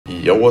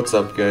Yo, what's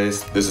up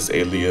guys, this is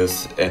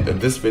Alias, and in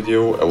this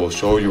video I will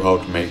show you how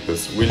to make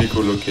this really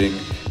cool looking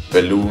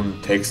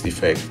balloon text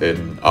effect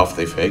in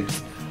After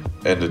Effects.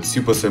 And it's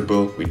super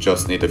simple, we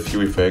just need a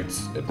few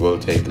effects. It will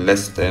take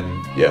less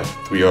than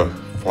 3 or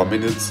 4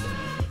 minutes,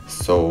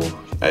 so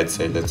I'd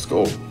say let's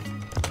go.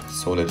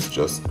 So let's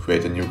just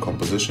create a new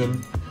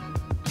composition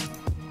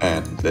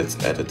and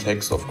let's add a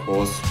text, of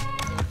course.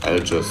 I'll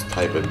just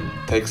type in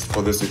text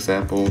for this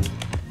example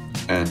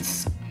and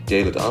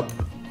scale it up,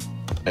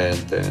 and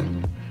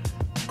then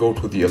go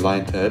to the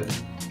Align tab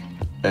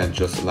and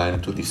just align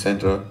it to the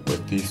center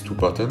with these two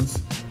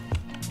buttons.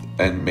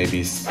 And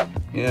maybe,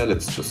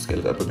 let's just scale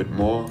it up a bit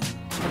more,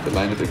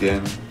 align it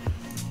again.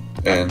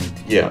 And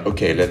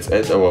okay, let's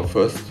add our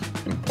first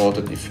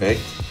important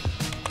effect,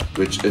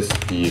 which is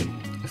the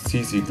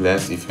CC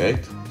glass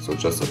effect. So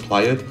just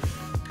apply it,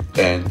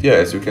 and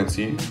as you can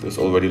see, this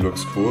already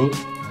looks cool,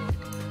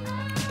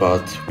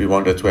 but we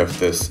wanted to have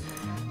this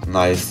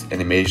nice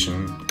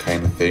animation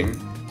kind of thing.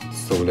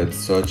 So let's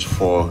search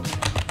for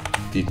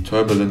the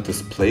turbulent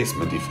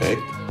displacement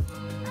effect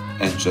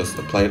and just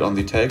apply it on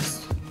the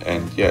text.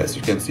 And as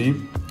you can see,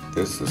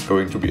 this is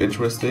going to be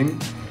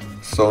interesting.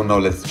 So now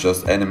let's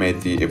just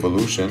animate the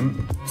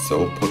evolution.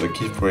 So put a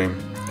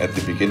keyframe at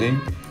the beginning,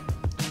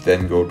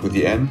 then go to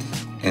the end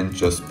and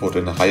just put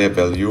in a higher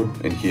value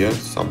in here,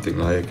 something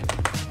like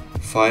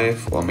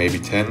 5 or maybe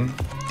 10,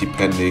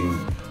 depending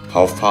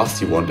how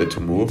fast you want it to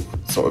move.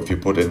 So if you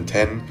put in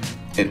 10,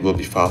 it will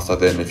be faster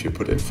than if you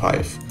put in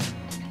 5.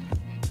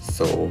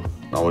 So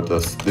now it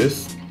does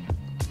this,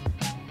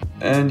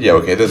 and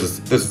okay, this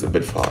is a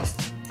bit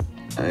fast,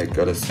 I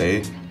gotta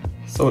say.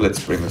 So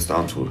let's bring this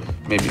down to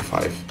maybe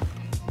 5,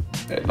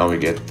 and now we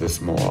get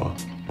this more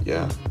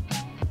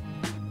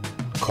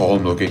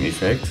calm looking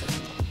effect.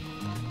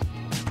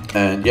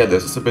 And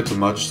this is a bit too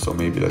much, so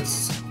maybe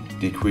let's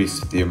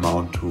decrease the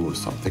amount to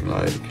something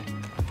like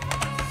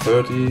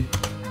 30,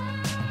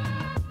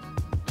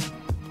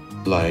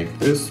 like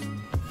this.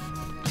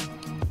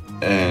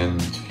 And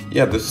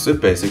this is it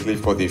basically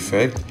for the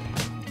effect.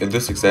 In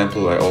this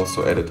example I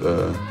also added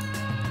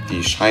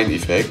the shine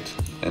effect,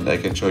 and I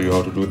can show you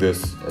how to do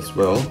this as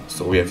well.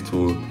 So we have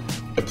to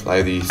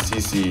apply the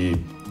CC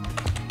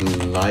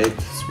light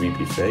sweep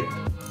effect,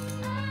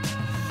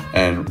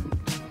 and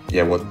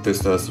what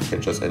this does, you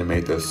can just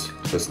animate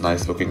this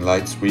nice looking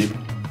light sweep.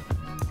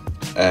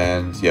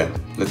 And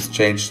let's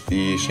change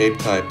the shape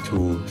type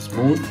to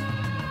smooth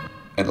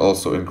and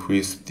also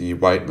increase the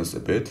whiteness a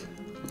bit,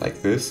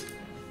 like this.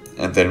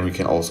 And then we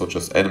can also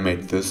just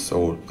animate this.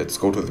 So let's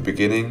go to the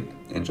beginning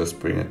and just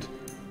bring it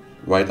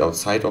right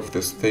outside of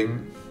this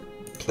thing,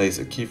 place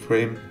a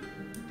keyframe,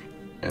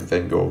 and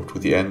then go to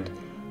the end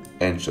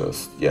and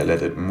just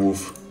let it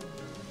move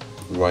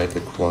right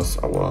across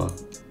our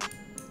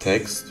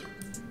text.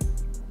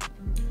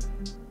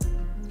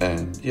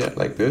 And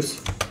like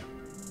this.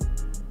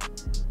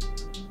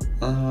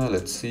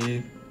 Let's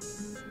see.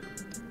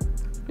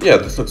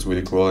 This looks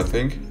really cool, I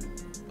think.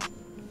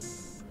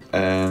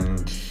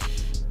 And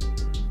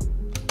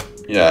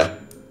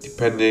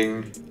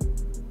depending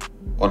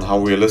on how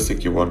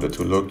realistic you want it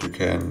to look, you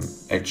can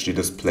actually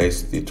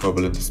displace the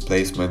turbulent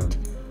displacement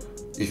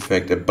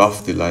effect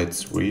above the light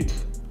sweep.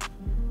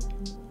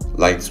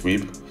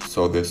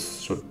 So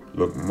this should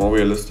look more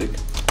realistic.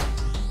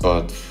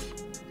 But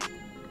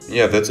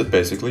that's it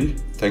basically.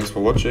 Thanks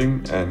for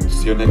watching and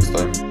see you next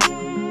time.